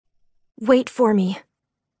Wait for me.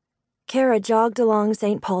 Kara jogged along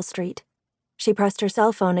St. Paul Street. She pressed her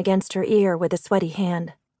cell phone against her ear with a sweaty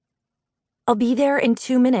hand. I'll be there in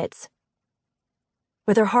 2 minutes.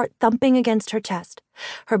 With her heart thumping against her chest,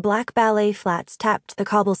 her black ballet flats tapped the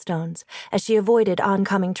cobblestones as she avoided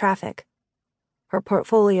oncoming traffic. Her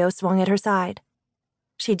portfolio swung at her side.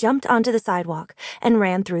 She jumped onto the sidewalk and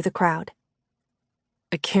ran through the crowd.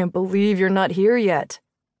 I can't believe you're not here yet,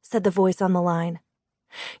 said the voice on the line.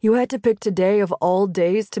 You had to pick today of all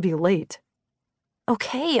days to be late.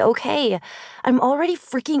 Okay. I'm already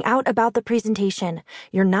freaking out about the presentation.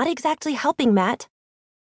 You're not exactly helping, Matt.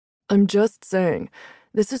 I'm just saying,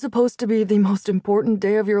 this is supposed to be the most important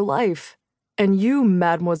day of your life. And you,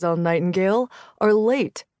 Mademoiselle Nightingale, are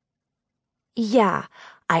late. Yeah,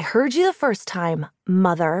 I heard you the first time,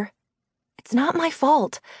 Mother. It's not my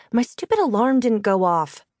fault. My stupid alarm didn't go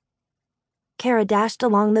off. Kara dashed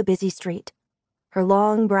along the busy street, her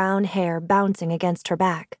long brown hair bouncing against her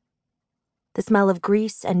back. The smell of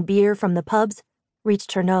grease and beer from the pubs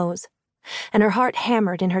reached her nose, and her heart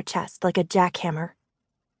hammered in her chest like a jackhammer.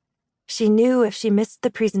 She knew if she missed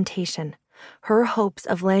the presentation, her hopes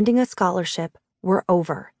of landing a scholarship were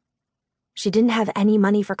over. She didn't have any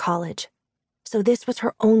money for college, so this was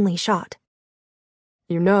her only shot.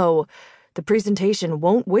 You know, the presentation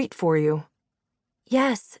won't wait for you.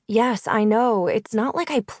 Yes, I know. It's not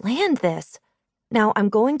like I planned this. Now I'm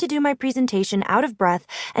going to do my presentation out of breath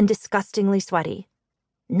and disgustingly sweaty.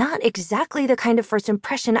 Not exactly the kind of first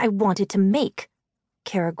impression I wanted to make,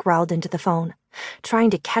 Kara growled into the phone, trying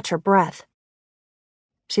to catch her breath.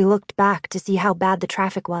 She looked back to see how bad the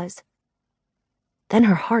traffic was. Then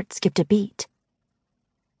her heart skipped a beat.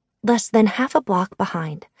 Less than half a block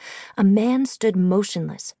behind, a man stood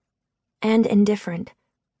motionless and indifferent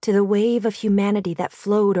to the wave of humanity that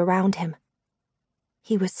flowed around him.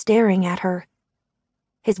 He was staring at her.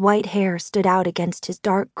 His white hair stood out against his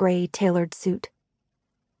dark gray tailored suit.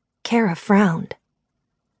 Kara frowned.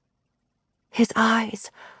 His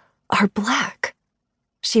eyes are black,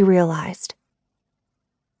 she realized.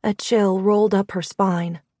 A chill rolled up her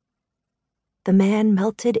spine. The man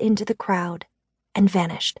melted into the crowd and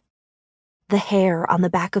vanished. The hair on the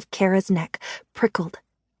back of Kara's neck prickled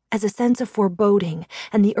as a sense of foreboding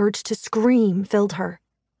and the urge to scream filled her.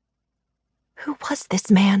 Who was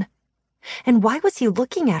this man? And why was he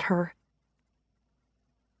looking at her?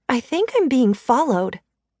 I think I'm being followed.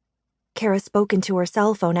 Kara spoke into her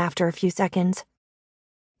cell phone after a few seconds.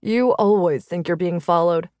 You always think you're being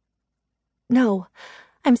followed. No,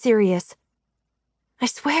 I'm serious. I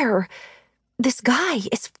swear, this guy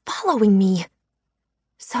is following me.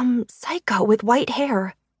 Some psycho with white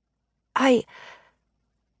hair. I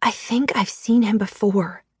think I've seen him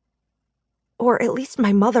before. Or at least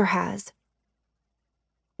my mother has.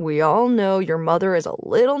 We all know your mother is a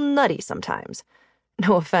little nutty sometimes.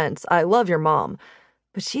 No offense, I love your mom,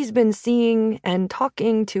 but she's been seeing and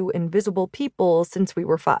talking to invisible people since we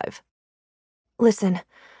were 5. Listen,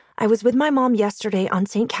 I was with my mom yesterday on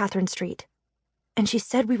St. Catherine Street, and she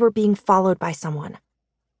said we were being followed by someone.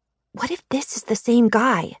 What if this is the same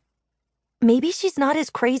guy? Maybe she's not as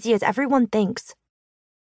crazy as everyone thinks.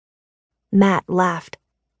 Matt laughed.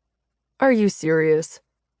 Are you serious?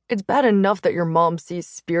 It's bad enough that your mom sees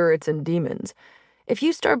spirits and demons. If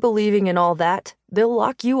you start believing in all that, they'll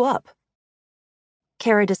lock you up.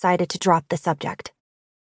 Kara decided to drop the subject.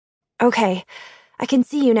 Okay, I can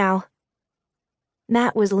see you now.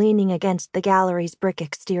 Matt was leaning against the gallery's brick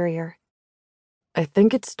exterior. I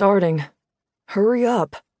think it's starting. Hurry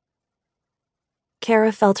up.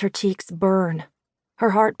 Kara felt her cheeks burn. Her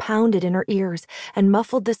heart pounded in her ears and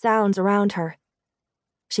muffled the sounds around her.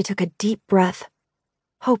 She took a deep breath,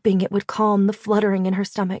 hoping it would calm the fluttering in her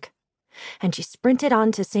stomach, and she sprinted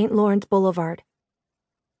onto St. Lawrence Boulevard.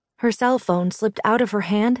 Her cell phone slipped out of her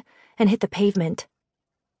hand and hit the pavement.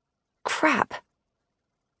 Crap!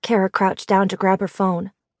 Kara crouched down to grab her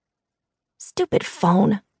phone. Stupid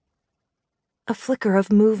phone. A flicker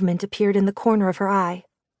of movement appeared in the corner of her eye.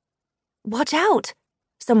 Watch out!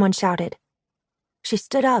 Someone shouted. She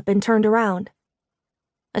stood up and turned around.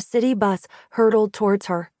 A city bus hurtled towards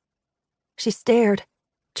her. She stared,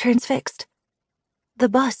 transfixed. The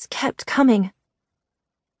bus kept coming.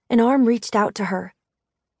 An arm reached out to her.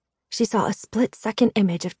 She saw a split-second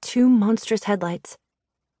image of 2 monstrous headlights.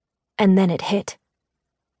 And then it hit.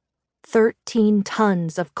 13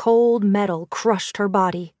 tons of cold metal crushed her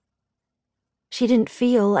body. She didn't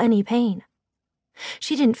feel any pain.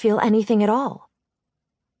 She didn't feel anything at all.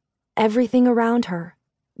 Everything around her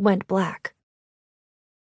went black.